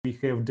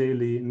we have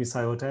daily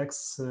missile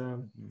attacks.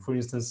 For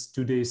instance,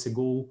 2 days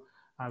ago,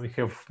 we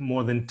have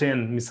more than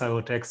 10 missile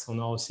attacks on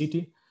our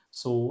city.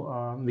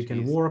 So we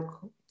can work.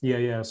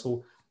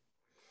 So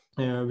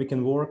we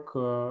can work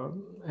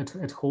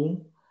at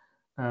home.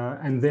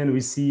 And then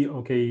we see,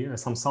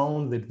 some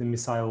sound that the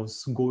missile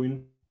is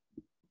going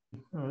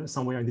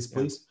somewhere in this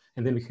place.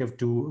 And then we have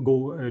to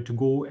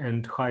go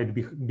and hide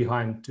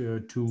behind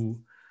 2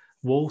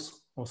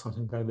 walls or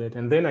something like that.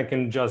 And then I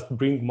can just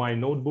bring my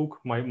notebook,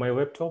 my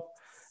laptop,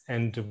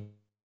 and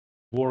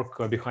work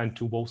behind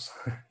 2 walls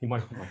in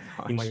my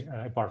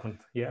apartment.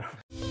 Yeah.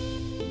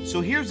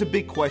 So here's a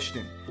big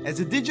question. As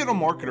a digital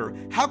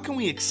marketer, how can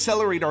we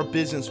accelerate our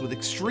business with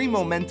extreme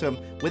momentum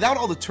without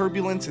all the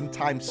turbulence and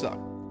time suck?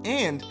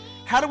 And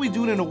how do we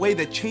do it in a way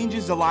that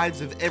changes the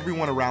lives of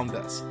everyone around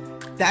us?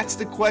 That's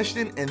the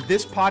question, and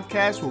this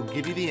podcast will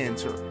give you the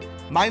answer.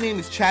 My name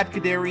is Chad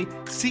Kaderi,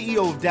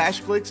 CEO of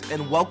DashClicks,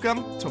 and welcome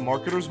to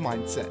Marketer's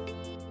Mindset.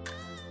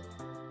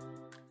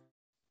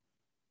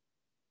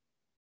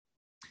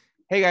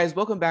 Hey guys,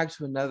 welcome back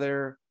to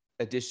another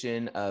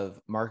edition of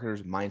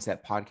Marketer's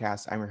Mindset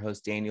podcast. I'm your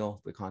host,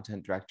 Daniel, the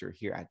content director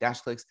here at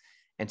DashClicks.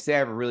 And today I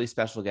have a really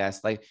special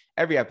guest. Like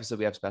every episode,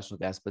 we have special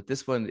guests, but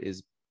this one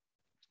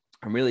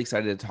I'm really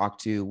excited to talk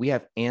to. We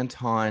have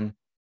Anton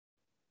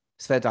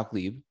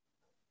Tvetdokhlib.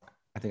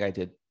 I think I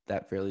did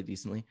that fairly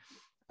decently.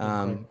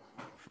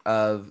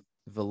 Of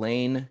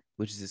Freelance,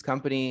 which is his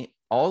company,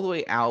 all the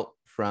way out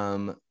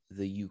from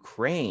the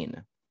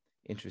Ukraine,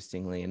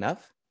 interestingly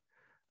enough.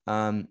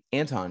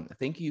 Anton,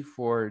 thank you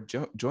for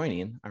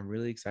joining. I'm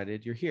really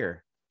excited you're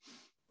here.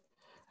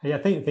 Yeah,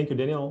 thank you,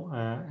 Daniel.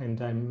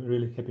 And I'm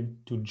really happy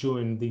to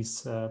join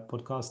this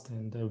podcast,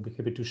 and I'll be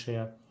happy to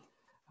share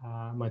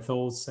my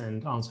thoughts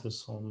and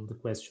answers on the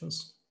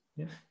questions.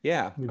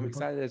 Yeah, I'm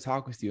excited to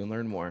talk with you and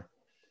learn more.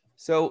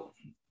 So,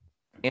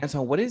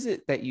 Anton, what is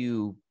it that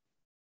you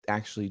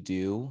actually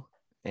do,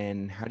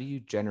 and how do you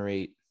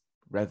generate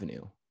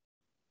revenue?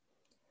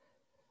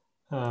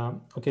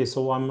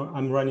 So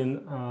I'm running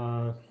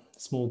a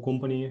small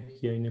company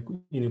here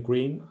in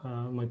Ukraine.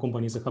 My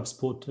company is a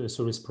HubSpot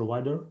service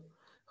provider.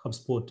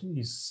 HubSpot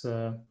is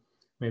a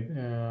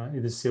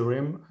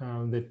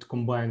CRM that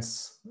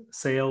combines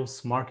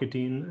sales,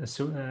 marketing,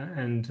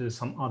 and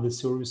some other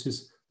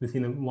services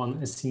within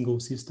a single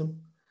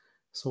system.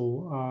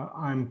 So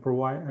I'm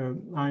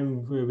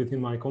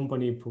within my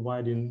company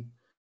providing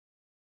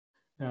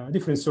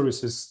different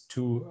services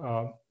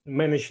to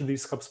manage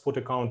this HubSpot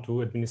account,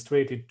 to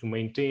administrate it, to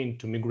maintain,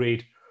 to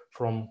migrate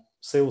from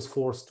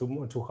Salesforce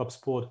to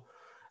HubSpot,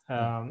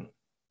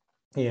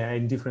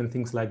 and different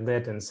things like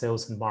that, and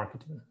sales and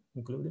marketing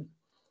included.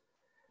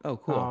 Oh,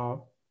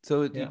 cool.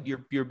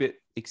 You're a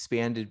bit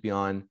expanded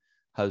beyond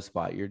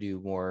HubSpot. You're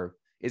doing more.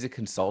 Is it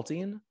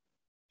consulting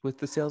with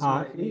the sales?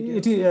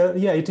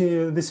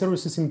 The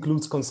services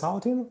includes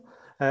consulting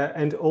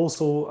and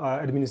also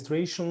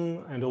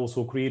administration, and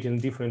also creating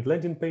different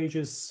landing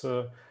pages,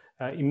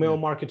 email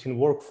marketing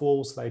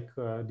workflows, like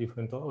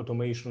different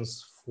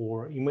automations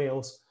for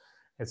emails,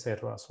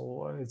 etc.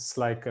 So it's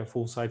like a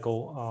full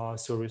cycle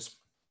service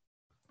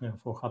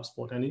for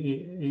HubSpot, and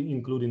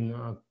including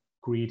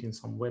creating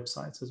some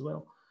websites as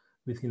well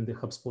within the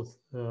HubSpot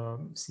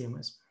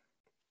CMS.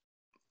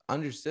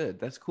 Understood.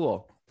 That's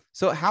cool.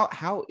 So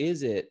how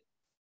is it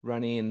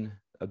running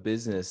a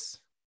business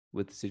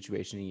with the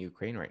situation in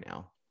Ukraine right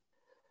now?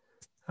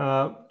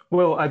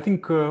 Well, I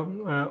think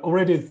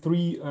already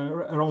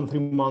around 3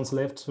 months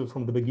left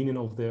from the beginning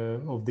of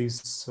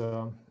this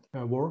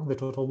war, the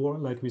total war,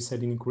 like we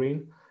said, in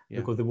Ukraine,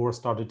 because the war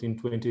started in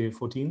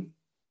 2014.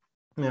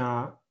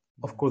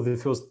 Of course, the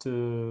first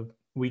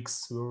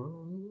weeks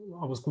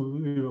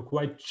we were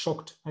quite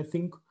shocked, I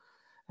think,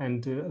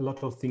 and a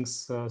lot of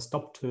things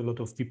stopped. A lot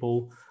of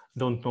people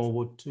didn't know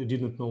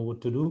what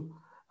to do.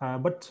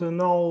 But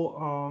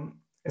now,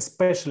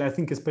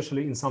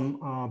 especially in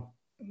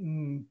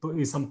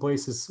some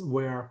places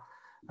where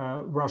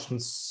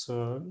Russians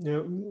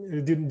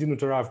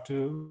didn't arrive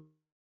to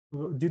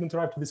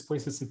these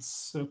places,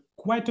 it's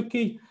quite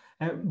okay.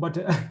 But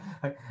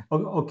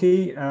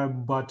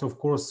of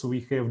course we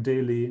have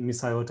daily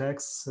missile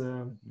attacks.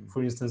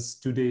 For instance,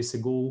 2 days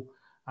ago,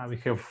 we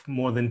have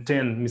more than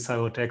 10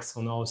 missile attacks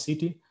on our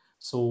city.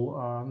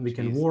 So we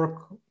can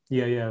work.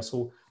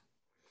 So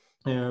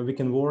we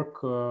can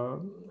work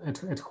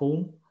at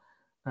home.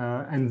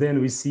 And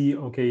then we see,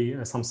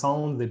 some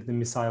sound that the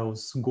missile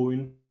is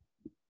going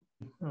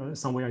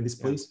somewhere in this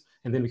place,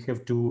 and then we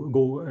have to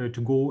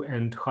go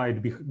and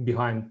hide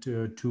behind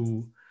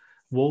 2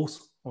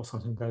 walls or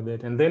something like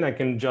that. And then I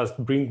can just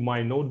bring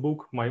my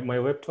notebook, my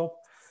laptop,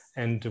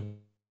 and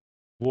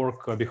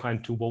work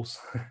behind 2 walls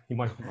in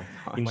my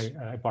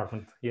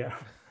apartment. Yeah,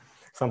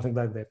 something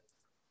like that.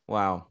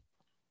 Wow,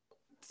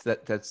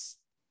 that's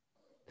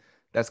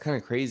kind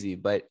of crazy,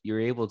 but you're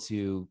able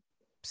to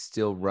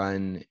still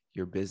run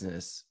your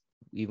business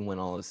even when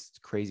all this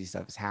crazy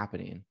stuff is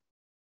happening,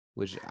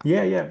 which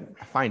I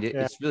find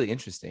it's really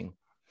interesting.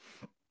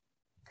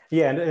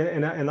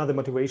 And another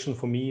motivation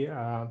for me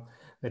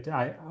that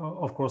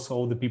of course,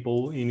 all the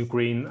people in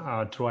Ukraine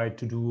try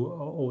to do,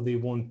 or they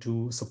want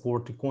to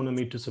support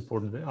economy, to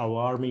support our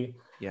army,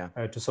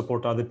 to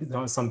support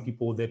some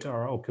people that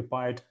are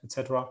occupied,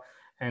 etc.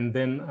 And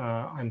then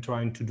I'm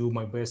trying to do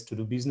my best to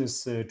do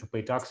business, to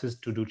pay taxes,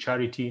 to do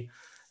charity,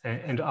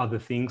 and other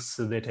things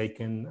that I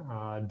can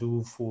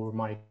do for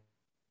my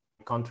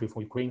country,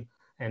 for Ukraine.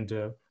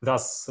 And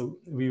thus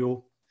we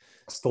will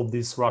stop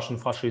these Russian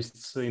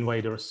fascists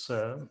invaders.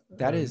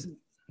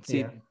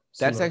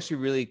 That's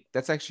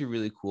actually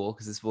really cool,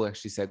 because this will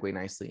actually segue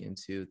nicely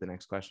into the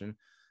next question.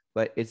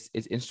 But it's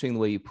interesting the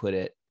way you put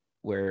it,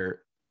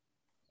 where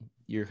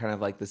you're kind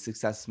of like, the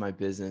success of my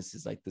business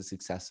is like the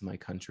success of my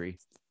country,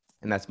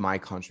 and that's my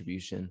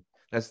contribution.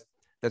 That's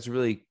a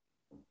really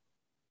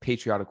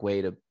patriotic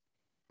way to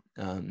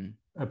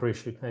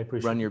appreciate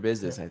run your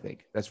business. I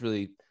think that's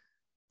really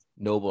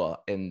noble,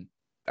 and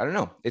I don't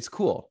know, it's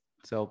cool.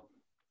 So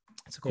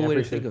it's a cool way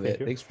to think of it.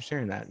 Thanks for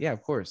sharing that. Yeah,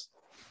 of course.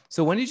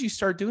 So when did you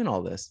start doing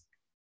all this?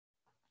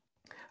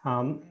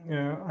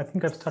 I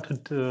think I've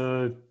started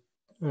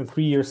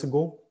 3 years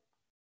ago.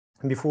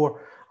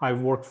 Before, I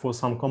worked for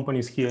some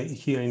companies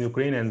here in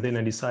Ukraine, and then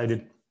I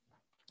decided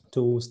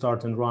to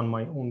start and run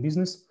my own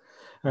business.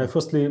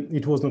 Firstly,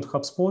 it was not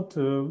HubSpot,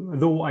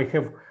 though I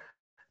have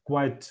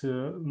quite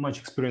much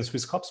experience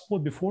with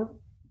HubSpot before.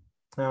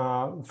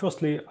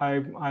 Firstly,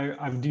 I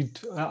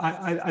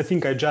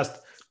think I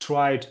just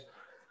tried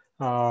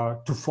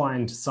to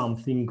find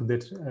something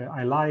that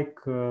I like,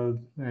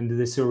 and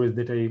the service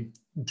that I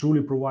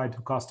truly provide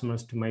to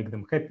customers to make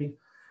them happy.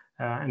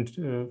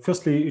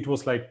 Firstly, it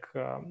was like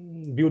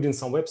building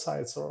some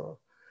websites or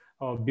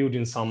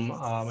building some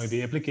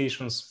maybe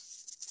applications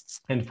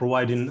and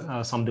providing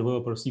some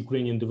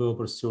Ukrainian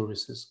developers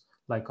services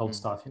like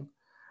outstaffing.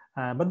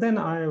 But then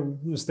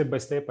step by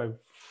step,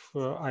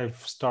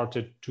 I've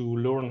started to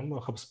learn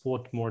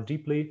HubSpot more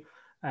deeply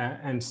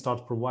and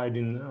start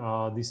providing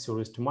this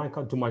service to my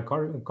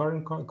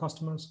current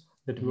customers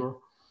that were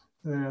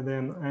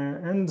then.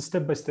 And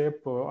step by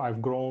step, I've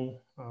grown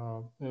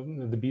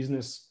the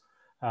business.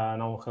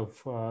 Now I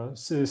have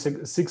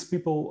 6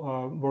 people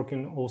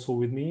working also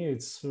with me.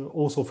 It's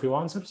also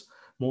freelancers.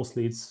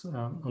 Mostly it's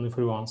on a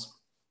freelance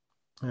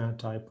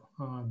type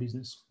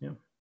business. Yeah.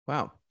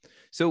 Wow.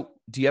 So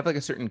do you have like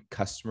a certain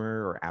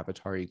customer or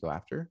avatar you go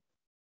after?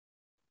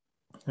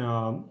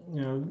 Can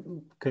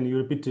you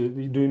repeat?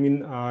 Do you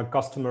mean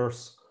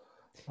customers?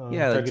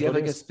 Yeah. Like, do you have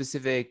like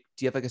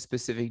a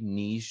specific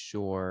niche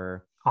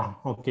or?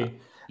 Okay.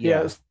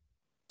 Yeah.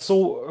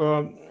 So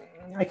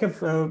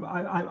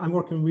I'm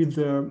working with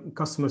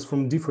customers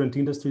from different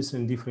industries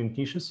and different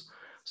niches.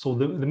 So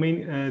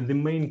the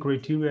main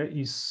criteria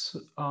is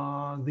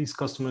these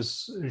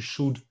customers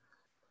should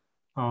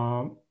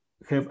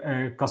have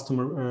a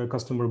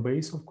customer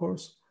base, of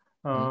course.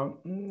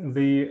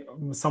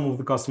 Some of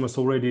the customers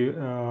already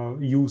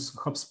use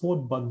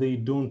HubSpot, but they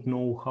don't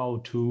know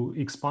how to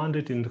expand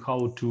it and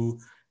how to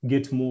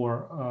get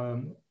more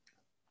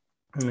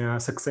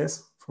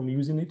success from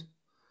using it.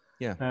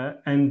 Yeah.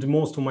 And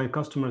most of my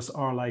customers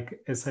are like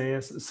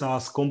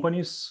SaaS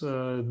companies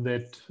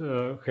that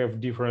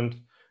have different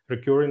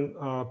recurring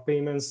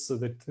payments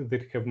that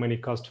have many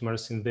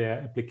customers in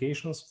their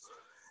applications.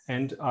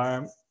 And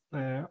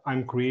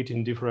I'm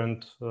creating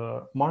different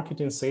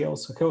marketing,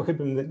 sales,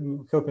 helping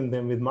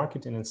them with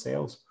marketing and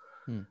sales,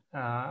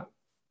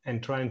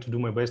 and trying to do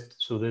my best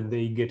so that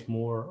they get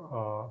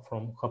more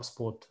from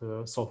HubSpot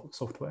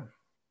software.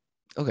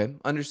 Okay,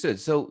 understood.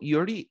 So you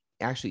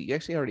actually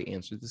already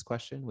answered this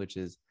question, which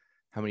is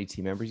how many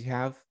team members you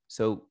have.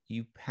 So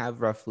you have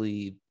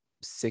roughly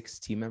 6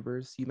 team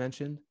members, you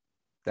mentioned,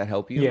 that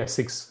help you? Yeah,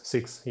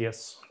 six.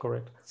 Yes,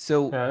 correct.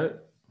 So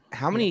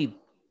how many?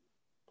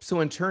 So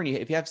in turn,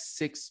 if you have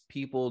 6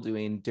 people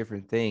doing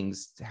different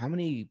things, how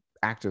many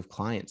active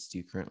clients do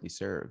you currently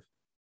serve?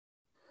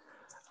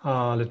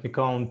 Let me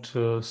count.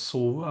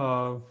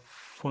 For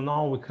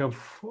now we have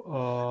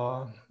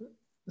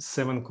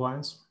 7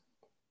 clients.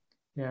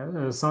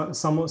 Yeah,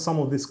 some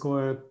of these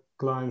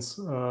clients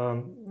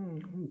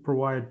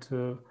provide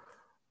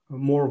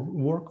more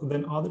work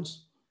than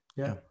others.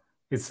 Yeah.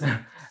 It's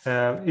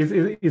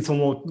it's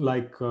almost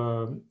like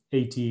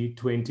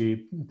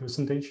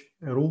 80-20%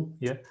 rule.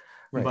 Yeah.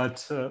 Right.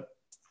 But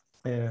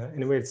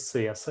anyway, it's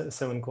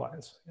 7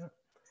 clients. Yeah.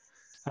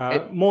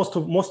 Most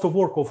of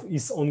work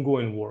is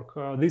ongoing work.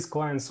 These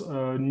clients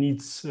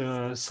needs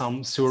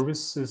some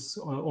services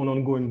on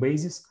ongoing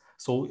basis.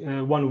 So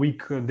 1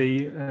 week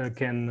they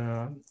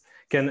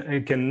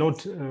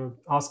cannot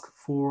ask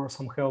for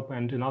some help,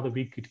 and another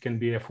week it can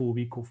be a full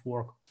week of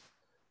work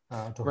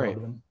to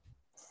help them.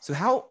 So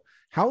how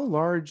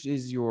large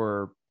is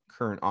your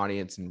current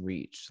audience and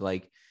reach?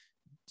 Like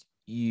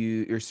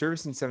you're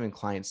servicing 7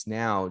 clients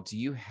now. Do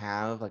you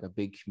have like a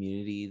big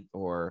community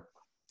or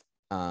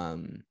a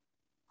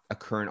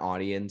current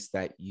audience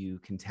that you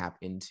can tap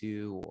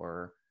into,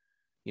 or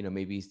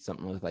maybe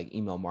something with like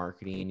email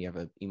marketing? You have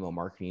an email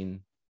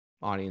marketing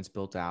audience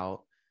built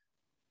out?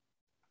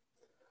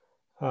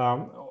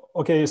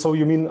 Okay, so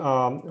you mean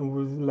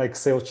like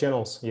sales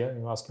channels? Yeah,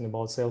 you're asking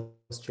about sales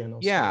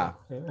channels. Yeah,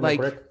 Am I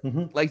correct?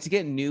 Mm-hmm. like to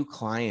get new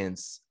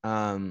clients.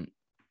 How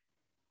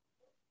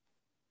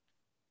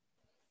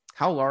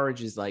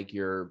large is like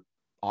your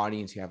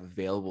audience you have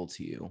available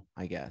to you,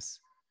 I guess?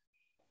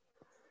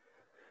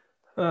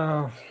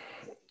 Well,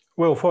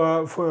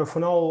 for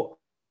now,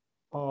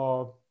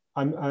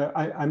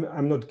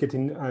 I'm not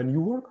getting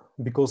new work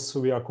because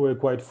we are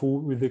quite full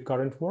with the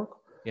current work.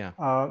 Yeah.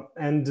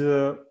 And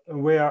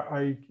where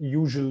I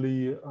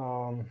usually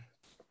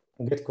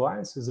get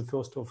clients is the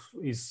first of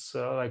is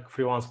like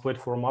freelance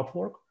platform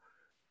Upwork.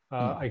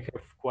 I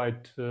have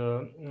quite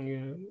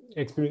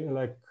experience,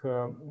 like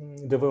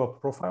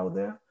developed profile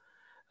there.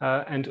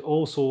 And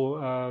also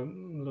a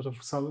lot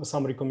of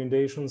some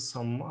recommendations,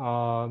 some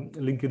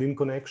LinkedIn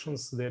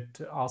connections that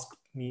asked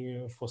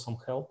me for some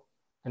help,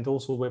 and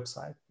also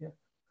website. Yeah.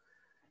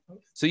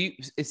 So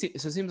it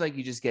seems like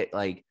you just get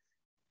like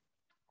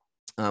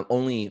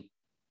only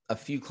a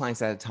few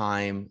clients at a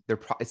time.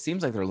 It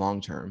seems like they're long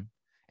term,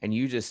 and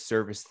you just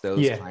service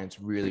those clients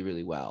really,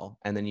 really well,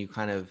 and then you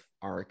kind of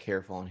are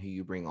careful on who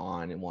you bring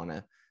on and want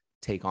to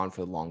take on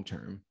for the long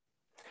term.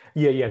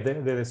 Yeah,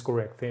 that is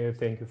correct.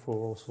 Thank you for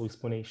also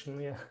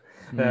explanation. Yeah.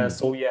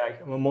 So yeah,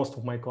 most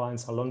of my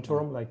clients are long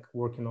term, like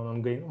working on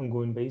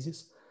ongoing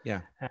basis.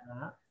 Yeah.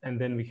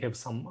 And then we have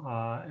some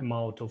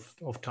amount of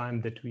time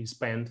that we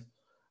spend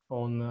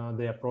on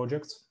their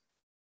projects.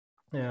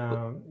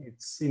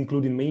 It's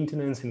including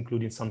maintenance,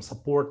 including some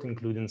support,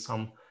 including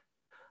some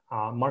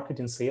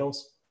marketing,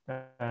 sales.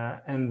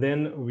 And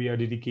then we are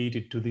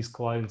dedicated to these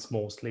clients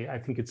mostly. I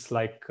think it's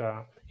like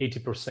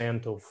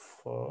 80% of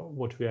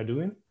what we are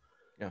doing.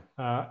 Yeah.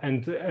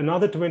 And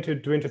another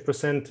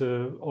 20%,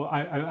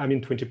 I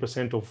mean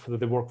 20% of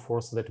the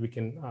workforce that we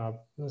can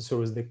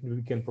service that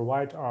we can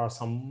provide are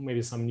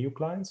maybe some new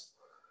clients,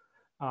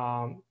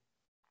 but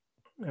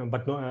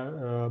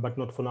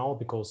not for now,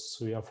 because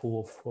we are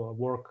full of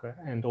work,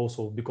 and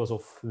also because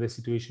of the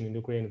situation in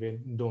Ukraine, we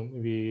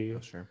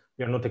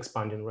are not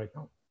expanding right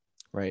now.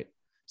 Right.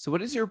 So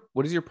what does your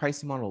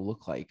pricing model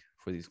look like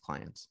for these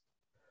clients?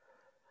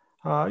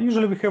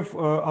 Usually we have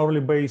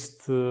hourly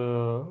based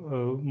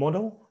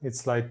model.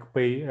 It's like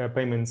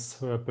payments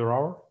per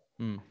hour.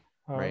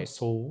 Right.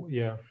 So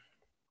yeah.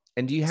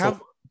 And do you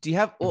have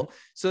well,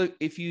 so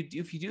if you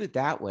do it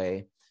that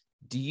way,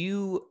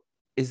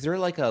 is there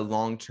like a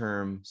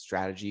long-term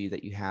strategy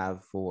that you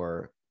have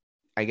for,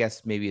 I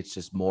guess maybe it's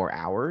just more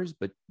hours,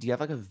 but do you have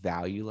like a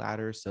value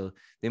ladder? So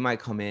they might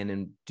come in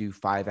and do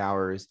 5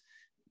 hours,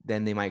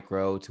 then they might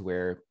grow to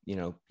where,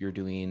 you're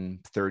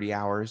doing 30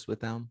 hours with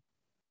them.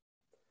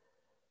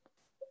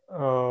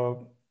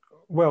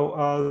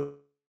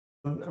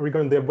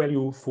 Regarding their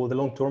value for the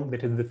long term,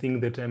 that is the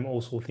thing that I'm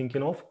also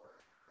thinking of.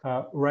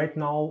 Right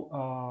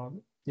now,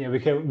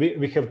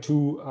 we have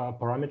two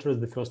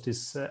parameters. The first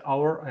is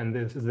hour, and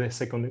the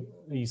second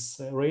is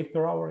rate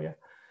per hour. Yeah.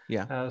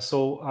 Yeah.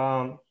 So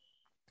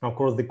of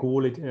course, the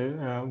quality,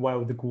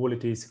 while the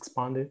quality is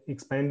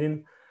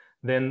expanding,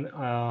 then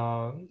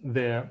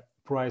the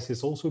price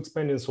is also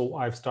expanding. So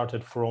I've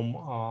started from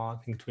I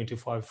think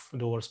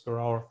 $25 per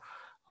hour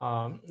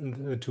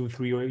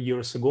 2-3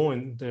 years ago,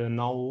 and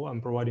now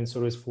I'm providing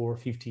service for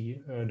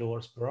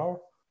 $50 per hour.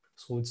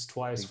 So it's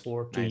twice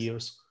for 2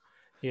 years.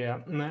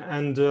 Yeah,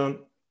 and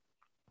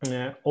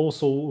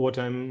also what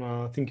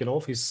I'm thinking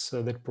of is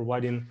that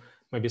providing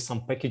maybe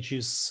some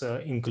packages,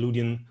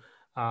 including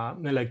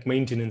like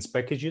maintenance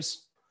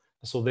packages,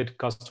 so that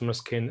customers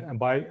can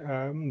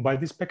buy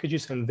these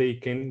packages, and they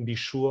can be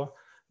sure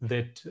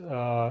that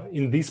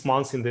in these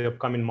months, in the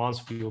upcoming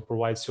months, we will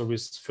provide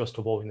service first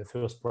of all in the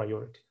first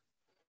priority.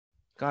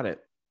 Got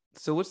it.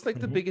 So what's like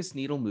the biggest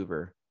needle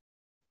mover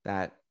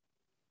that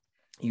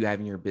you have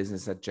in your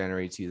business that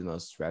generates you the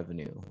most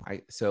revenue?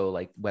 So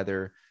like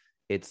whether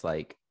it's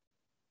like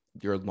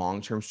your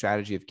long-term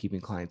strategy of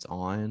keeping clients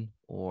on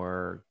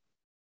or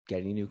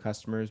getting new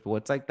customers, but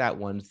what's like that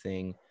one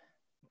thing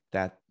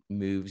that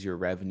moves your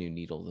revenue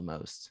needle the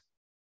most?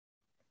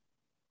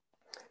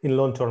 In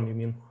long term, you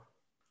mean?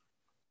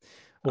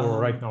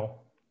 Or right now?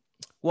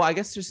 Well, I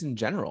guess just in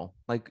general,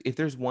 like if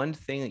there's one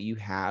thing that you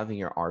have in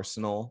your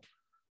arsenal,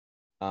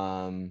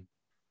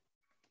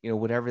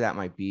 whatever that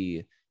might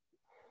be,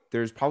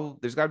 there's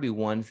got to be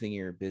one thing in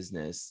your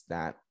business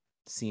that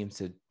seems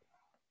to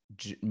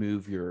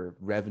move your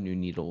revenue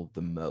needle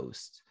the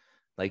most.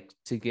 Like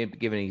to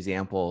give an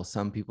example,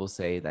 some people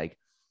say like,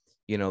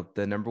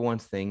 the number one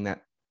thing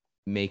that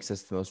makes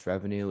us the most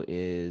revenue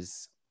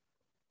is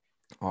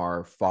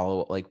our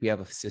follow-up. Like we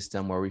have a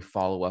system where we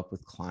follow up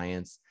with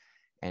clients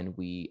and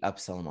we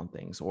upsell them on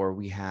things, or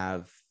we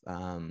have,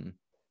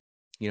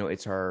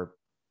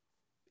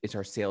 it's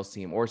our sales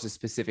team, or it's a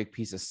specific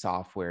piece of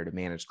software to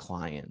manage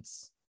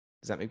clients.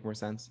 Does that make more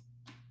sense?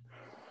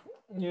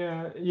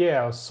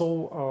 Yeah.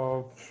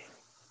 So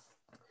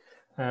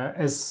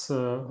as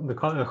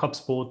the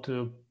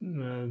HubSpot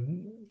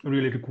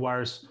really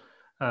requires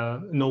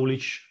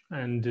knowledge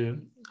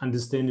and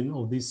understanding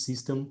of this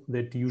system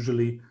that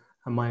usually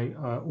my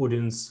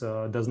audience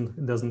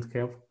doesn't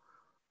have.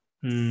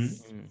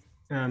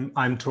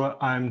 I'm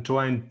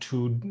trying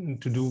to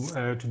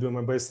do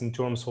my best in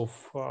terms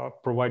of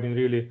providing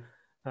really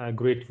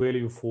great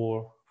value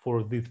for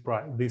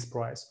this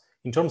price.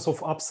 In terms of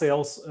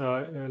upsells,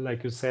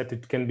 like you said,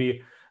 it can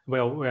be,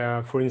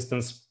 well, for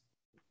instance,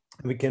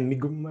 I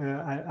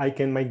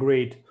can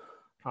migrate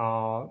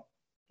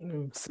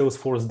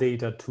Salesforce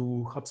data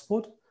to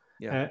HubSpot,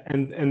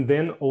 and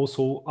then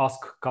also ask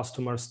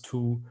customers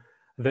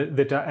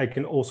that I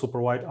can also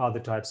provide other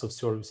types of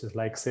services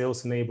like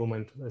sales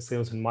enablement,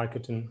 sales and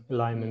marketing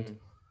alignment,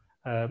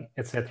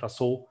 etc.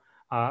 So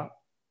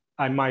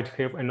I might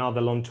have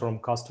another long-term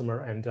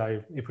customer, and I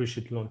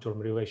appreciate long-term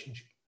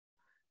relationship.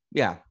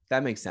 Yeah,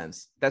 that makes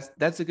sense.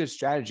 That's a good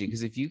strategy,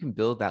 because if you can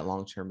build that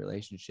long-term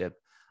relationship,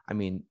 I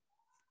mean,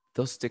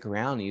 they'll stick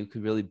around and you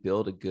could really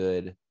build a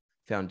good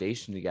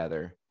foundation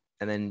together.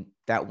 And then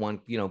that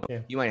one, you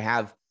might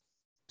have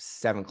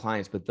 7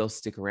 clients, but they'll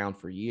stick around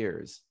for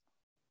years.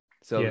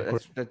 So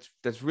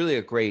that's really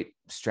a great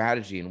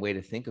strategy and way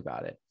to think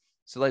about it.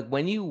 So like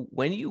when you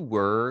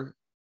were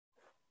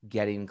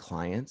getting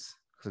clients,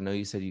 because I know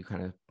you said you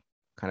kind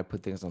of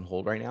put things on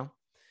hold right now,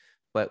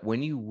 but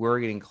when you were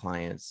getting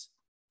clients,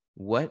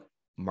 what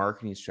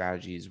marketing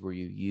strategies were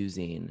you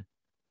using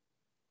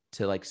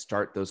to like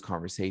start those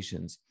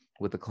conversations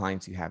with the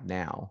clients you have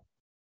now?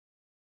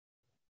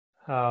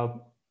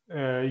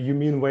 You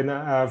mean when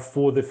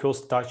for the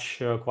first touch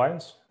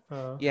clients?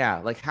 Yeah,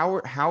 like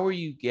how are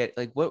you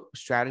what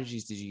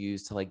strategies did you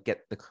use to like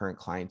get the current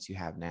clients you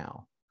have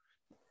now?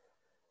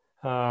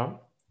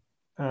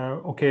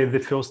 Okay, the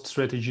first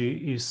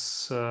strategy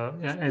is,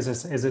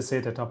 as I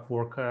said at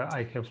Upwork,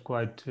 I have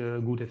quite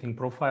a good, I think,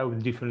 profile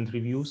with different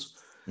reviews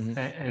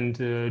and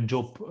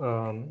job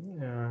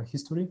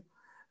history.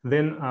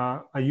 Then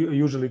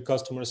usually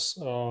customers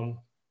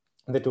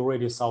that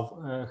already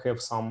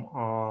have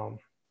some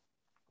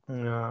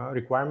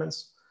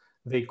requirements,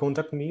 they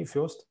contact me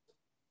first,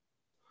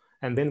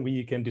 and then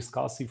we can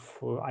discuss if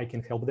I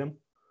can help them.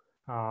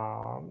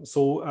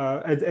 So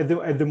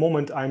at the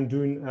moment, I'm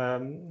doing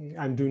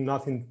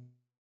nothing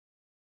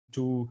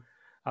to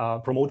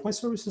promote my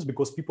services,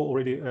 because people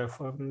already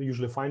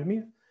usually find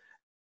me,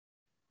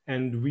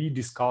 and we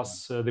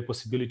discuss the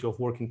possibility of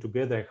working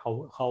together,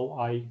 how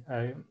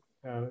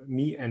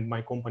me and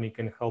my company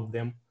can help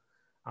them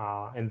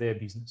and their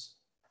business.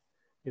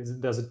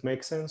 Does it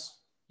make sense?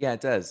 Yeah,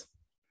 it does.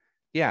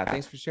 Yeah,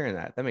 thanks for sharing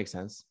that. That makes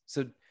sense.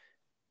 So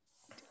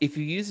if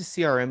you use a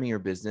CRM in your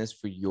business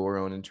for your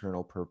own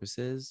internal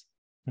purposes,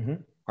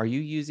 are you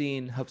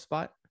using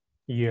HubSpot?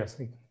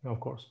 Yes, of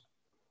course.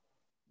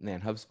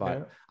 Man,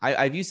 HubSpot.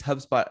 I've used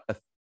HubSpot a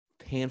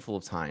handful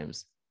of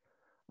times.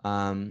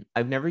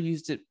 I've never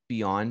used it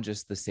beyond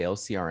just the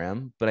sales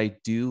CRM, but I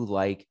do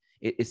like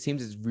it. It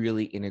seems it's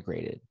really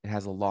integrated. It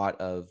has a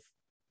lot of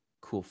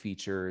cool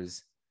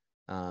features.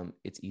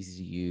 It's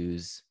easy to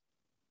use.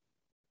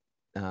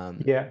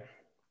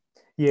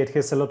 It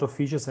has a lot of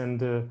features,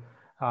 and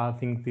I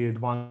think the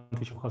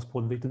advantage of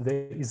HubSpot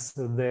is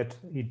that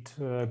it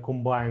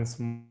combines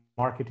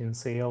marketing,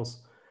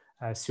 sales,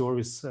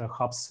 service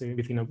hubs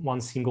within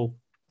one single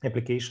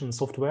application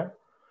software.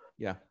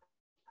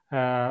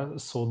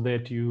 So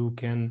that you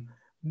can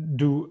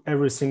do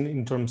everything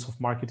in terms of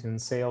marketing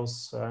and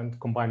sales, and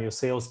combine your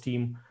sales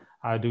team,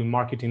 doing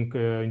marketing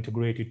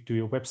integrated to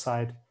your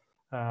website,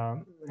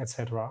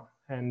 etc.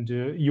 And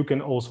you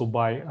can also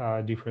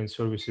buy different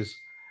services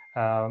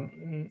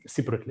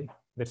separately.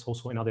 That's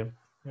also another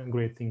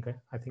great thing,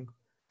 I think.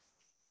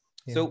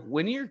 So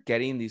when you're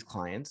getting these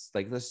clients,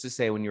 like let's just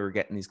say when you were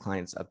getting these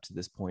clients up to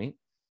this point,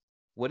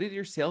 what did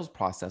your sales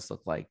process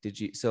look like?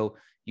 So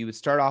you would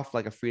start off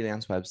like a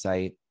freelance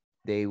website,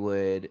 they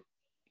would,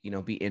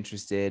 be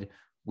interested.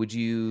 Would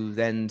you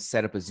then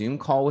set up a Zoom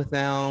call with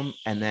them?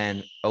 And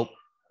then,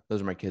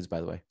 those are my kids,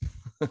 by the way.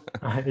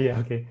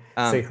 Okay.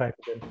 Say hi to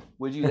them.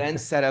 Would you then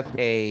set up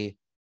a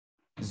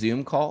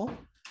Zoom call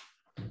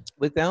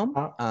with them?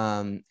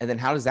 And then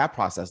how does that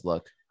process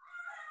look?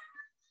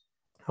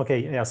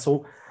 Okay.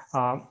 So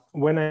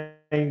when I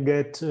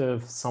get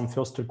some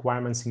first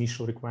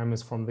initial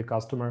requirements from the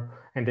customer,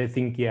 and I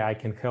think, I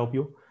can help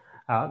you,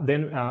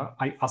 then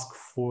I ask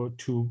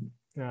to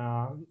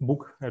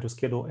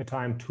schedule a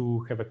time to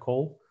have a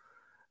call.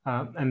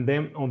 And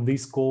then on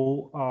this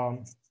call,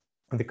 I'm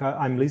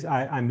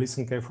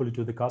listening carefully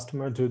to the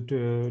customer,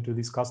 to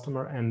this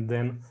customer, and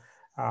then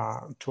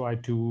try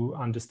to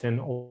understand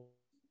all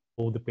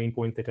the pain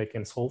points that I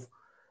can solve.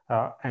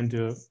 Of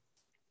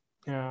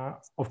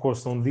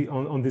course,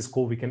 on this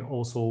call, we can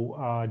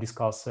also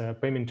discuss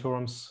payment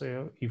terms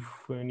if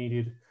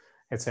needed,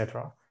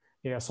 etc.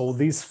 So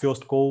this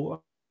first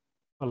call,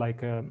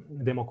 like a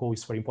demo call,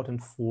 is very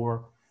important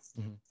for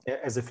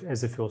as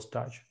a first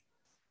touch.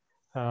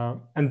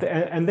 And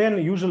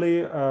then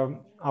usually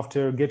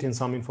after getting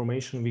some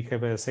information, we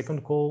have a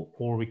second call,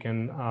 or we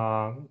can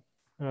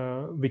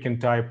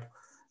type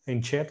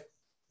in chat.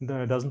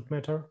 That doesn't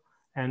matter,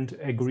 and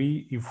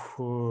agree if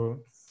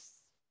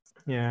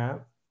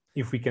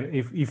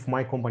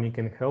my company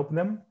can help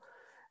them,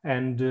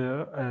 and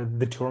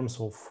the terms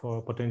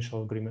of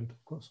potential agreement,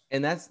 of course.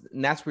 And that's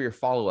where your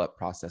follow-up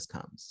process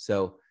comes.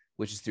 So,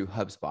 which is through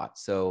HubSpot.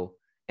 So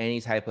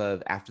any type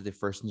of, after the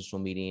first initial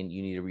meeting,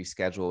 you need to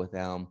reschedule with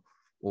them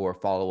or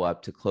follow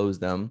up to close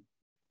them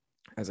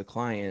as a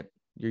client,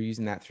 you're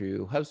using that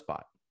through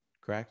HubSpot,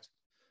 correct?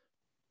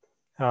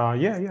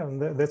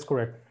 That's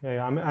correct.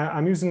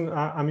 I'm using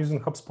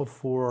HubSpot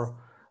for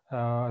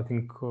I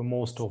think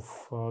most of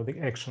the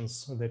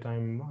actions that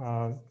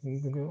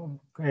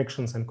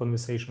actions and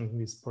conversations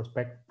with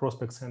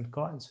prospects and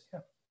clients. Yeah.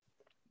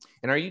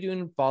 And are you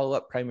doing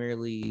follow-up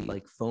primarily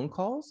like phone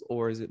calls,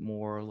 or is it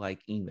more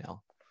like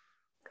email?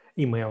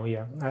 Email,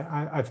 yeah.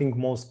 I think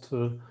most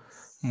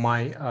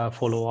my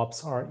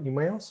follow-ups are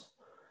emails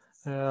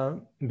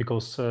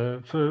because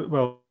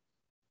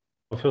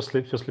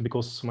firstly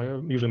because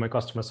usually my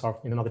customers are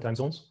in another time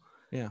zones.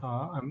 Yeah.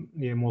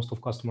 Most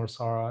of customers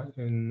are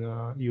in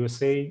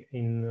USA,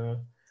 in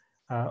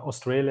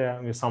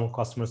Australia. Some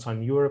customers are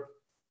in Europe,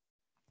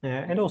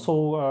 and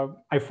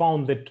also I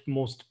found that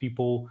most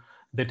people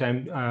that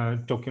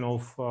I'm talking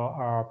of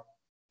are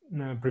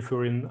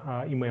preferring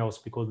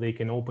emails because they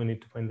can open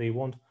it when they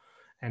want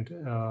and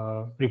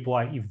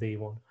reply if they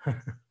want.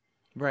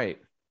 Right,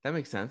 that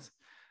makes sense.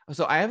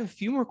 So I have a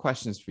few more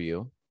questions for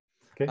you.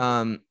 Okay.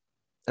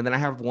 And then I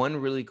have one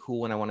really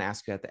cool one I want to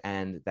ask you at the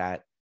end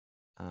that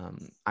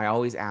I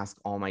always ask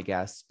all my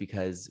guests,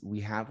 because we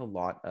have a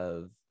lot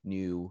of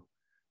new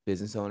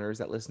business owners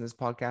that listen to this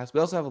podcast. We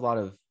also have a lot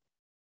of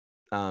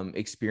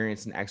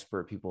experienced and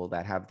expert people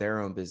that have their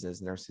own business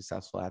and they're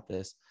successful at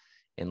this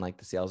in like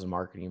the sales and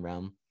marketing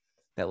realm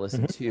that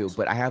listen too.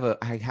 But I have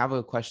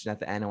a question at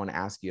the end I want to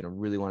ask you, and I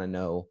really want to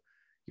know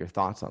your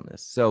thoughts on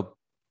this. So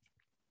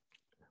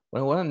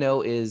what I want to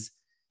know is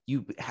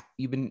you've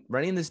been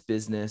running this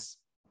business.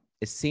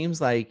 It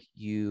seems like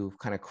you've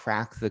kind of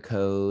cracked the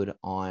code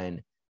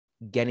on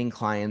getting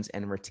clients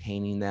and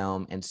retaining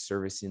them and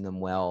servicing them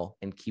well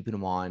and keeping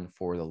them on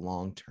for the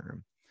long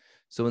term.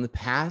 So in the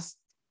past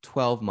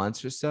 12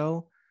 months or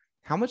so,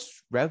 how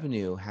much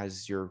revenue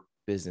has your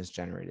business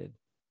generated?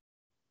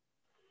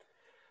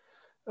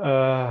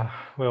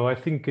 Well, I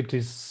think it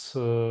is,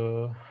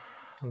 it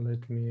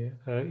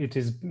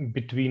is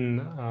between,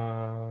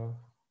 I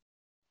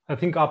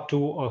think up to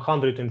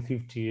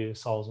 $150,000,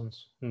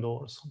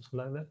 something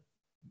like that.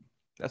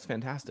 That's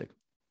fantastic.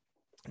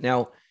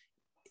 Now,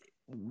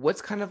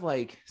 what's kind of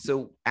like,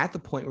 so at the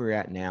point we're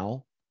at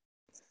now,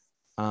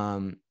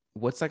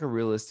 what's like a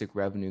realistic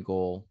revenue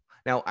goal?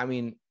 Now, I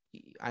mean,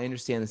 I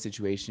understand the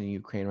situation in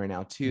Ukraine right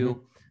now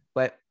too,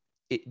 but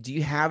do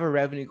you have a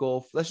revenue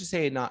goal? Let's just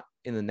say not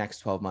in the next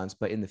 12 months,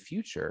 but in the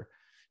future,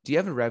 do you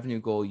have a revenue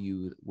goal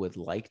you would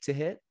like to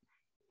hit?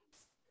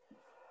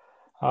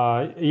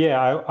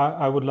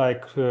 I would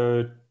like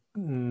to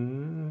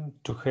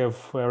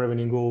have a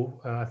revenue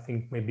goal, I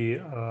think maybe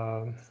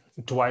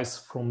twice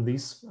from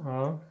this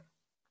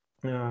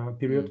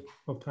period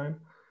of time.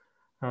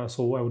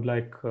 So I would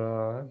like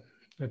to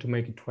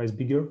make it twice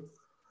bigger.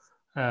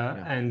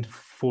 And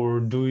for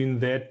doing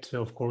that,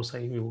 of course,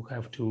 I will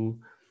have to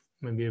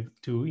maybe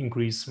to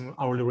increase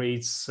hourly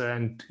rates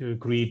and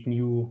create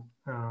new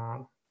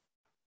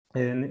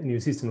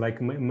system like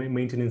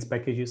maintenance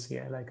packages.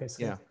 Yeah, like I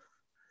said.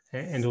 Yeah.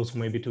 And also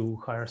maybe to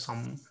hire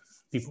some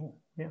people.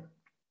 Yeah.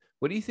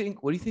 What do you think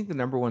the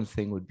number one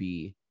thing would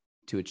be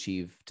to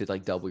achieve, to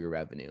like double your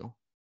revenue?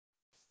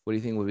 What do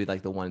you think would be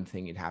like the one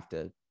thing you'd have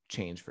to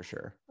change for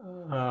sure?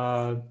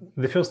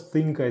 The first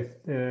thing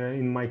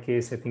in my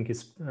case, I think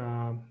is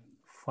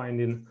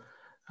finding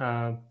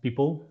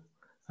people,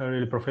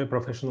 really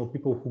professional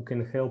people who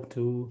can help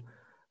to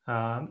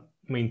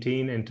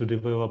maintain and to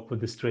develop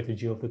the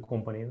strategy of the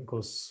company,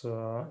 because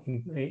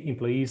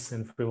employees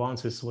and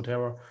freelancers,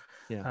 whatever,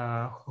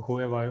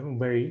 whoever,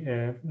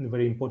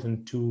 very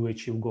important to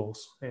achieve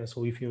goals.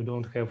 So if you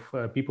don't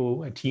have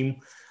people, a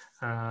team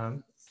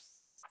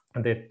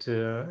that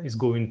is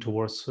going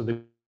towards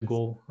the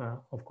goal,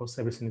 of course,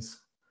 everything is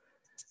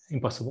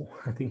impossible,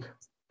 I think.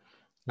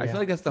 I feel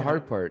like that's the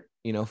hard part,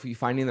 if you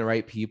finding the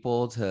right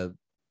people to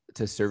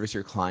service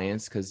your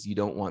clients, because you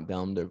don't want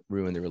them to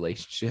ruin the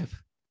relationship.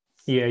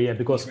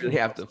 Because you really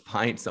have to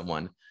find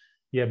someone.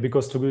 Yeah,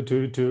 because to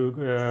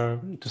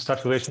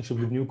start relationship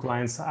with new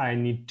clients, I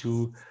need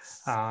to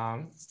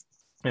I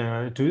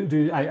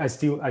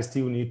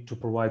still need to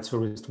provide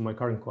service to my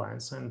current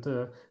clients, and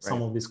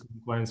some of these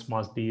clients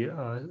must be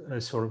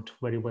served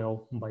very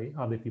well by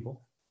other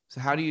people. So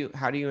how do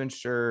you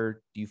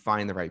ensure you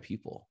find the right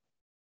people?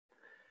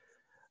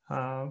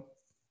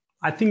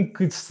 I think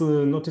it's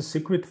not a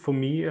secret for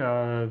me.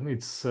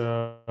 It's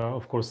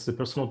of course the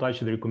personal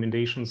touch, the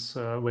recommendations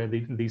where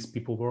these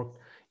people work.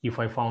 If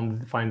I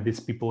find these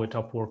people at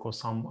Upwork or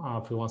some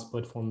freelance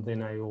platform,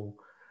 then I will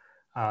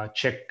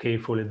check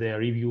carefully their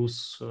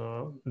reviews,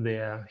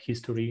 their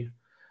history,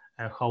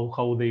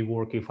 how they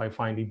work. If I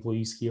find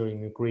employees here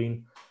in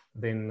Ukraine,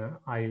 then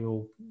I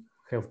will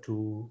have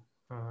to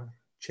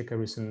check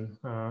everything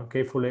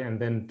carefully, and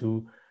then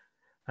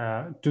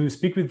to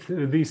speak with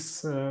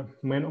this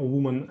man or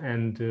woman,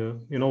 and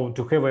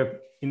to have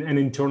an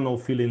internal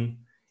feeling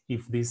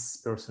if this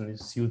person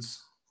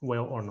suits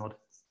well or not.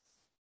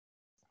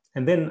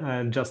 And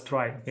then just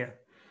try. Yeah.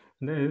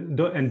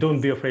 And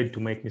don't be afraid to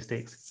make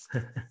mistakes.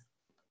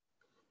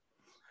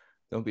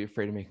 Don't be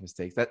afraid to make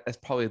mistakes. That's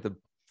probably the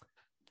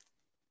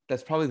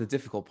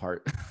difficult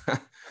part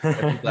that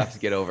people have to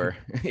get over.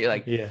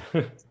 Like, yeah.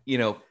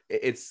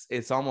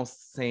 It's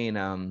almost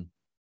saying,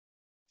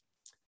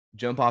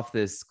 jump off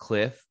this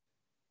cliff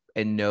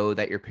and know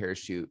that your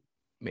parachute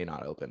may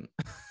not open.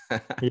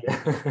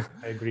 Yeah,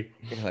 I agree.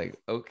 You're like,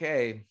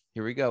 okay,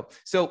 here we go.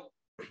 So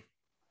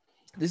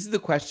this is the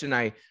question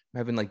I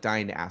have been like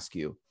dying to ask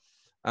you.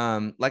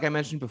 Like I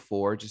mentioned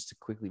before, just to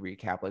quickly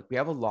recap, like we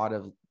have a lot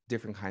of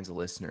different kinds of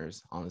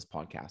listeners on this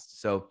podcast.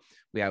 So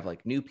we have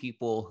like new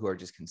people who are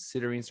just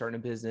considering starting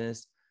a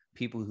business,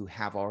 people who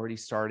have already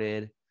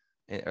started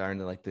and are in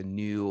like the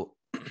new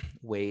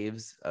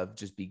waves of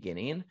just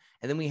beginning.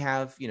 And then we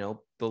have, the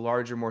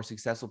larger, more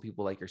successful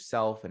people like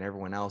yourself and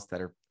everyone else that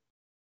are,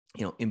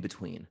 in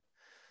between.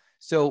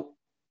 So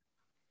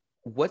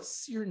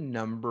what's your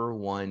number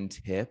one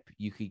tip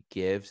you could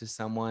give to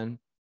someone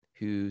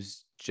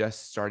who's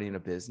just starting a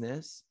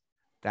business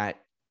that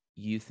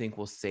you think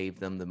will save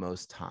them the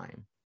most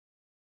time?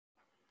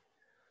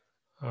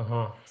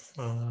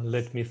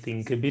 Let me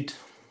think a bit.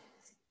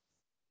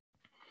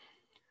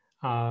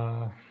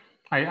 I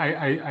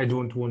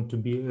don't want to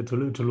be to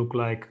look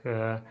like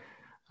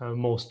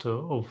most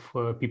of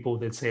people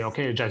that say,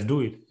 okay, just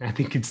do it. I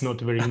think it's not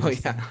very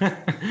interesting.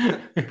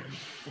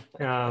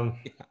 Yeah.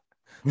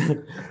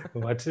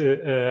 But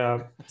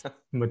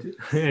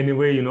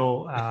anyway,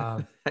 yeah,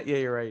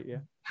 you're right. Yeah.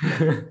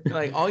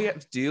 Like all you have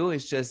to do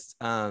is just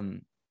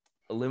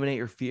eliminate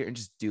your fear and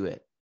just do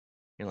it.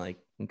 You're like,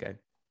 okay.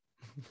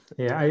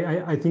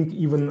 Yeah, I think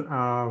even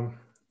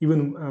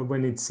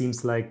when it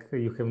seems like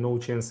you have no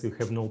chance, you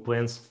have no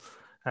plans,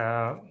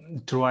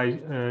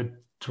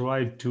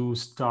 try to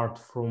start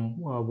from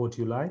what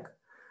you like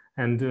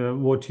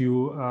and what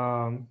you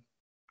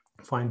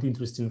find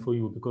interesting for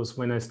you. Because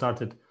when I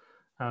started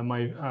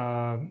my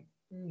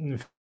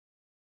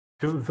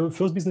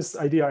first business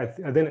idea,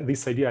 then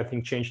this idea I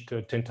think changed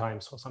 10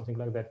 times or something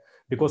like that,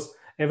 because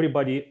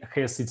everybody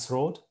has its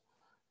road.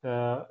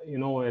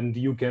 And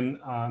you can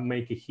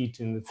make a hit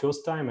in the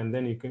first time, and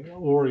then you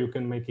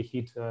can make a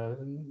hit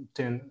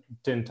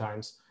 10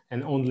 times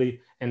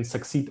and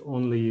succeed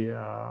only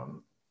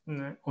on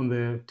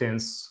the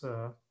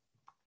 10th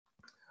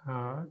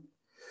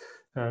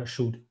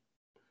shoot.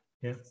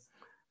 Yeah.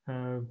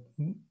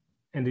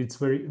 And it's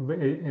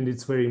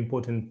very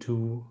important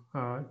to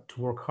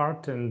work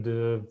hard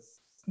and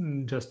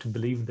just to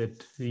believe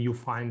that you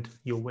find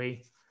your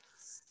way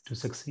to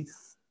succeed.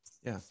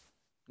 Yeah.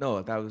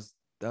 No, that was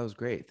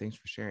great. Thanks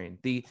for sharing.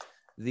 The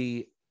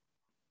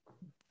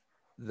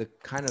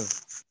kind of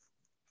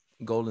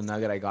golden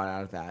nugget I got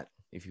out of that,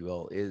 if you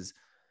will, is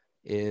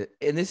and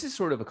this is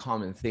sort of a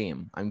common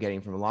theme I'm getting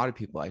from a lot of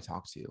people I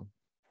talk to,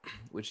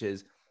 which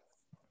is,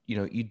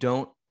 you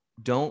don't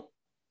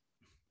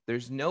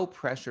there's no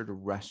pressure to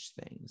rush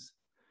things,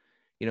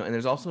 and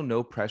there's also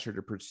no pressure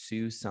to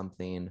pursue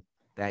something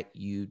that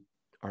you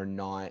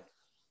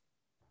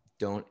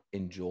don't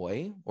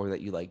enjoy or that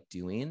you like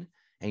doing,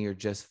 and you're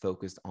just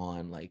focused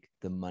on like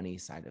the money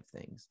side of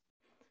things.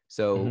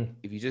 So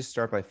if you just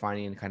start by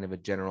finding kind of a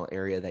general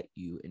area that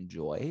you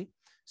enjoy,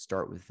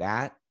 start with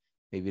that,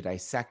 maybe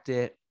dissect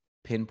it,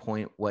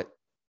 pinpoint what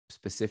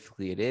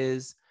specifically it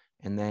is,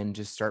 and then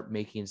just start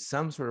making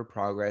some sort of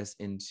progress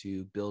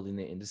into building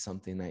it into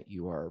something that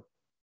you are,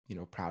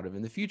 proud of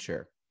in the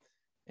future.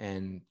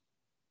 And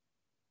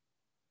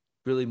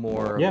really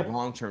more of a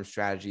long-term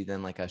strategy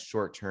than like a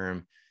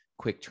short-term,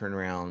 quick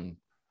turnaround,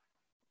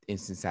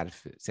 instant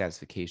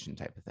satisfaction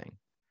type of thing.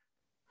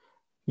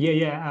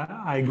 Yeah,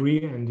 I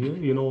agree. And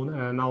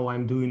now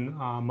I'm doing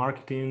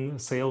marketing,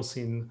 sales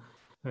in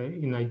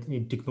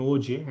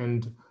technology.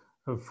 And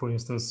for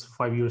instance,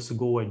 5 years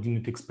ago, I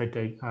didn't expect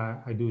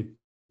I do it.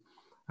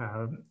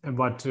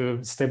 But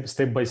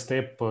step by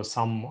step,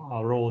 some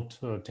road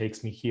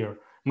takes me here.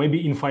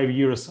 Maybe in 5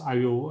 years, I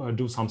will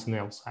do something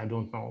else. I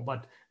don't know.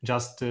 But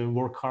just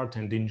work hard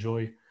and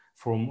enjoy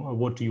from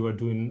what you are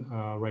doing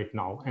right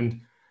now,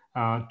 and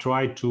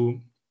try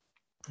to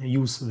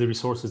use the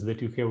resources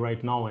that you have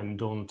right now, and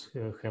don't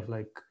have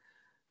like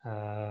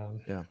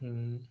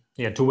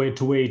to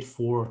wait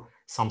for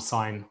some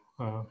sign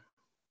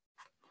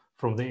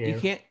from the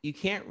air. You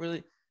can't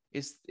really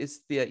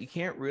you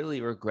can't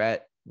really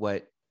regret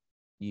what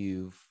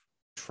you've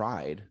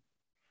tried,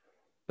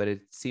 but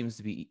it seems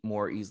to be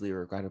more easily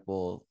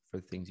regrettable for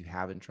the things you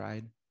haven't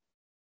tried.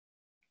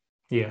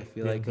 I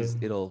feel like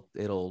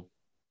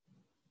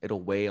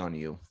it'll weigh on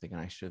you, thinking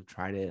I should have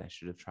tried it,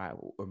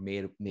 or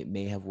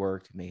may have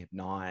worked, may have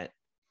not.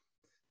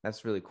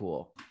 That's really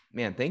cool,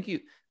 man. Thank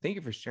you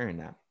for sharing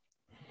that.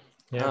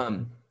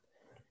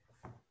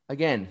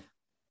 Again,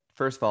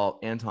 first of all,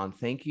 Anton,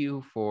 thank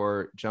you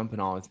for jumping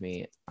on with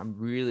me. I'm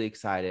really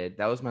excited.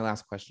 That was my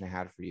last question I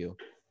had for you.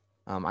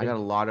 I got a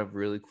lot of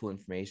really cool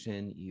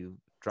information. You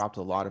dropped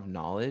a lot of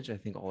knowledge. I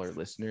think all our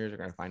listeners are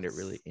going to find it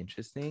really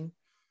interesting.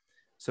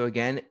 So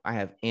again, I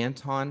have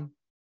Anton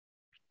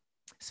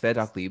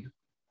Tvetdokhlib.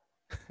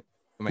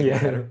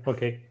 Yeah.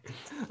 Okay.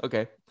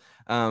 Okay.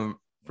 From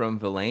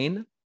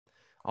Villain,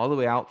 all the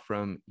way out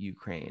from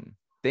Ukraine.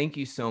 Thank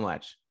you so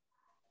much.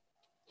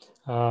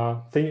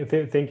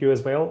 Thank you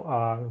as well.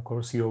 Of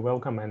course, you're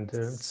welcome, and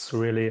it's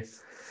really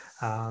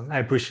I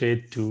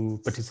appreciate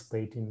to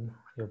participate in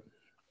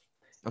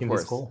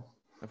this call.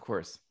 Of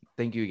course.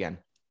 Thank you again.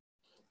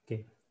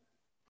 Okay.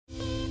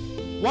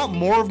 Want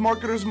more of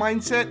Marketers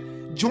Mindset?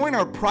 Join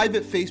our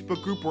private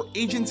Facebook group where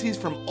agencies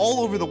from all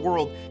over the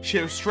world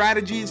share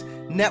strategies,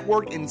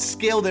 network, and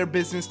scale their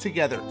business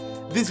together.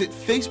 Visit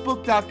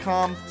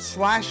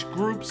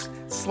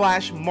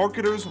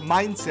facebook.com/groups/marketers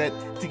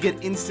mindset to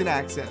get instant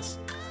access.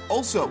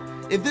 Also,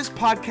 if this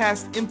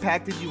podcast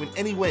impacted you in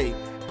any way,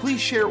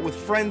 please share it with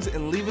friends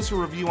and leave us a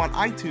review on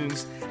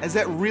iTunes, as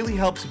that really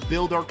helps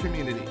build our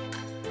community.